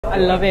I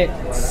love it.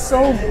 It's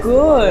so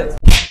good.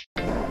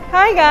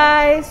 Hi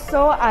guys,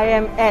 so I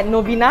am at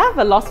Novena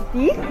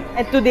Velocity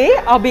and today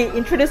I'll be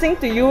introducing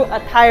to you a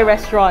Thai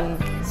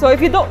restaurant. So if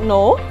you don't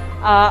know,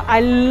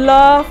 I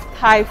love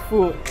Thai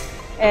food,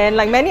 and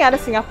like many other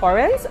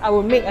Singaporeans, I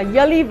will make a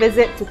yearly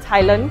visit to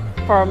Thailand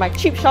for my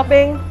cheap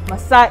shopping,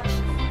 massage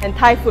and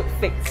Thai food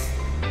fix.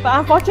 But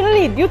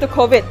unfortunately, due to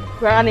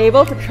COVID, we're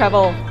unable to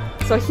travel.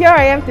 So here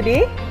I am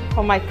today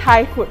for my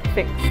Thai food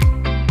fix.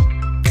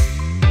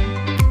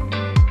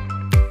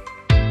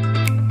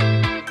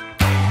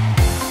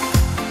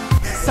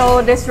 So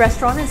this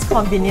restaurant is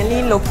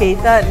conveniently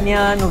located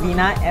near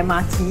Novena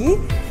MRT,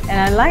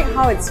 and I like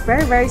how it's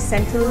very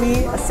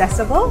centrally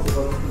accessible,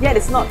 yet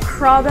it's not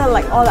crowded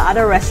like all the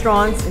other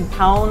restaurants in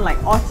town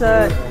like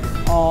Orchard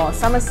or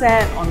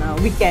Somerset on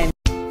a weekend.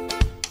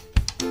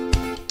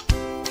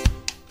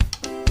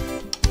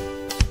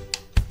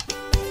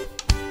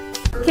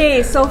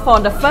 Okay, so for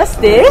the first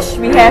dish,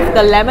 we have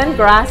the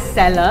lemongrass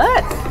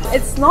salad.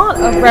 It's not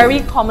a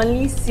very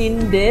commonly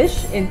seen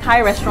dish in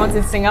Thai restaurants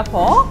in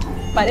Singapore,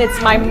 but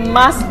it's my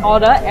must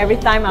order every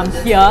time I'm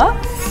here.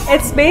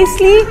 It's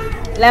basically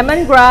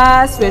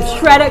lemongrass with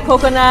shredded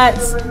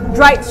coconuts,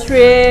 dried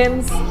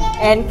shrimps,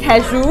 and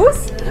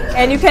cashews,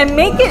 and you can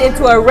make it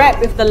into a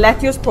wrap with the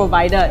lettuce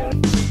provided.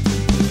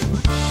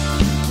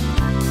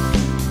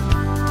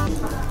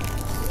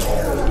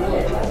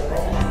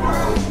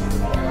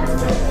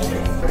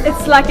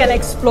 It's like an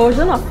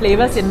explosion of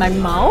flavors in my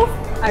mouth.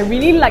 I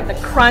really like the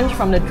crunch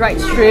from the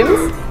dried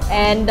shrimps,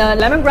 and the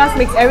lemongrass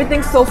makes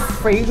everything so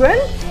fragrant.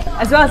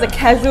 As well as the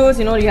cashews,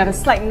 you know, you have a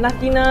slight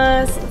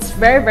nuttiness. It's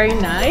very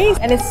nice,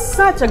 and it's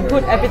such a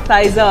good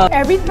appetizer.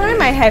 Every time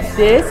I have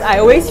this, I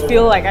always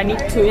feel like I need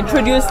to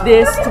introduce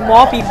this to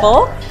more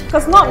people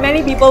because not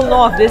many people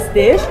know of this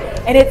dish,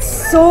 and it's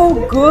so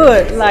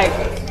good. Like,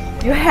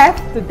 you have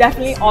to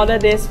definitely order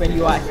this when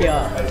you are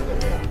here.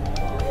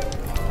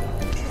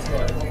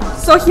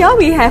 So here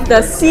we have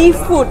the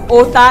Seafood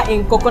Otah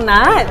in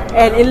coconut,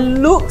 and it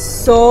looks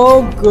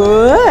so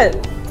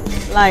good.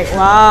 Like,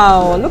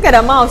 wow, look at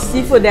the amount of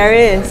seafood there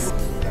is.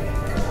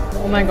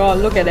 Oh my god,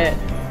 look at it.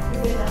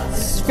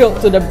 It's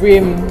filled to the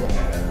brim.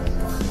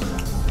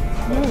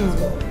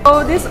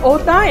 So this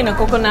otah in a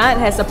coconut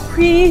has a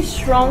pretty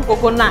strong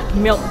coconut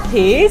milk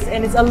taste,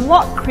 and it's a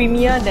lot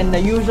creamier than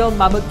the usual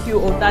barbecue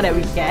otah that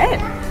we get.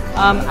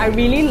 I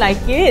really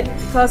like it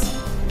because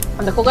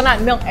the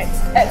coconut milk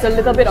adds a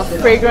little bit of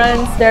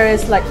fragrance. There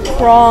is like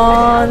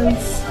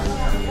prawns,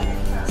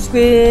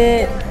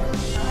 squid,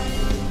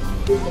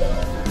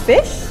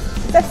 fish?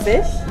 Is that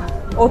fish?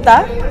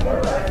 Otah?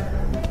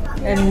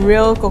 And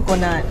real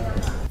coconut.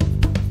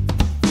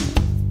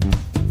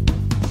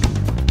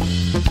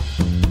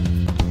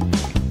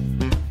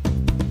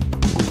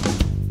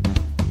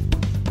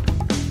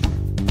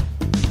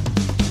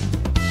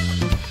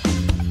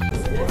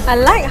 I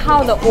like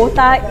how the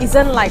otah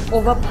isn't like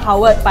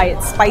overpowered by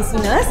its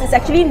spiciness. It's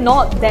actually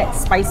not that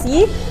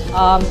spicy,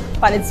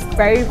 but it's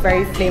very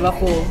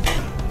flavorful.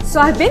 So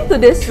I've been to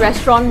this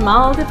restaurant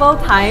multiple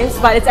times,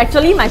 but it's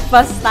actually my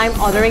first time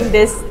ordering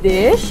this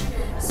dish.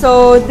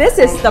 So this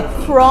is the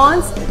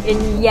prawns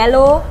in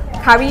yellow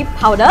curry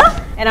powder,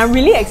 and I'm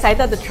really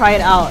excited to try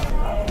it out.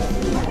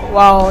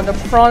 Wow, the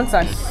prawns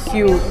are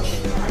huge.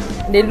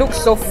 They look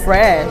so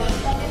fresh.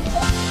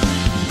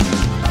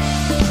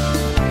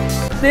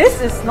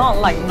 This is not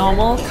like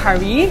normal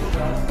curry.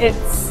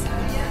 It's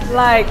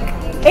like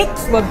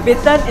eggs were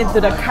bitten into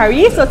the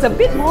curry, so it's a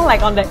bit more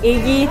like on the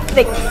eggy,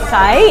 thick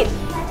side.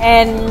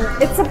 And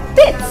it's a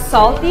bit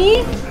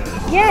salty,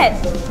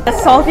 yet the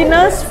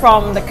saltiness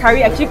from the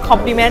curry actually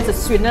complements the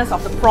sweetness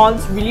of the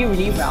prawns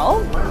really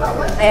well.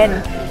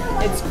 And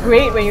it's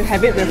great when you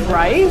have it with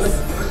rice.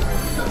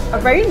 A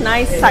very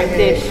nice side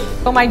dish.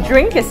 So my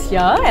drink is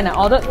here, and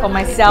I ordered for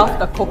myself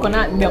the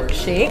coconut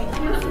milkshake.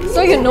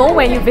 So you know,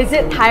 when you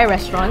visit Thai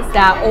restaurants,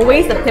 there are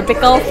always the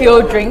typical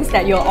few drinks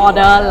that you'll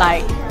order,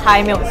 like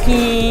Thai milk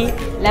tea,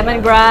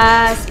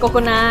 lemongrass,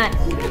 coconut,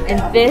 and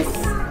this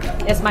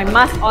is my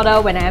must order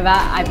whenever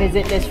I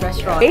visit this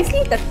restaurant.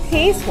 Basically, the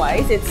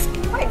taste-wise, it's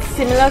quite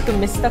similar to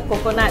Mr.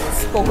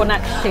 Coconut's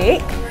coconut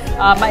shake,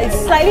 but it's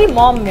slightly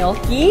more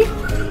milky,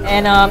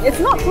 and it's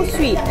not too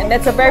sweet, and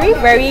that's a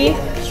very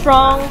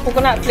strong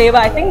coconut flavor.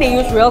 I think they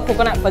use real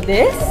coconut for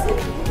this.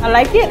 I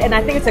like it, and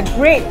I think it's a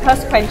great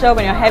thirst quencher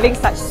when you're having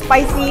such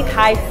spicy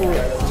Thai food.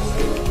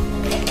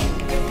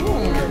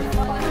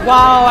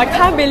 Wow, I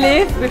can't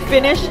believe we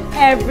finished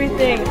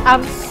everything.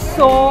 I'm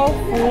so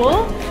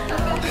full.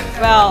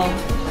 Well,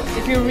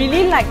 if you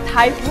really like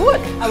Thai food,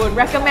 I would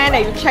recommend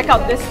that you check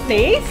out this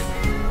place.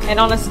 And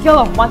on a scale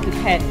of 1 to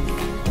 10,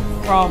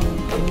 from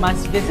a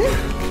must visit,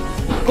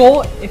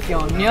 go if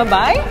you're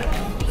nearby,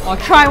 or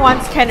try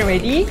once can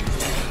already,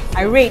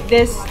 I rate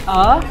this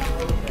a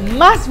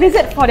must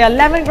visit for their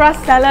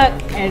lemongrass salad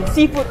and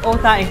seafood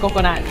otah in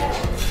coconut.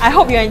 I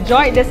hope you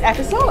enjoyed this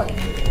episode.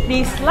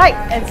 Please like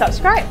and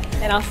subscribe,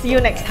 and I'll see you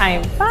next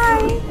time.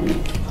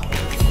 Bye!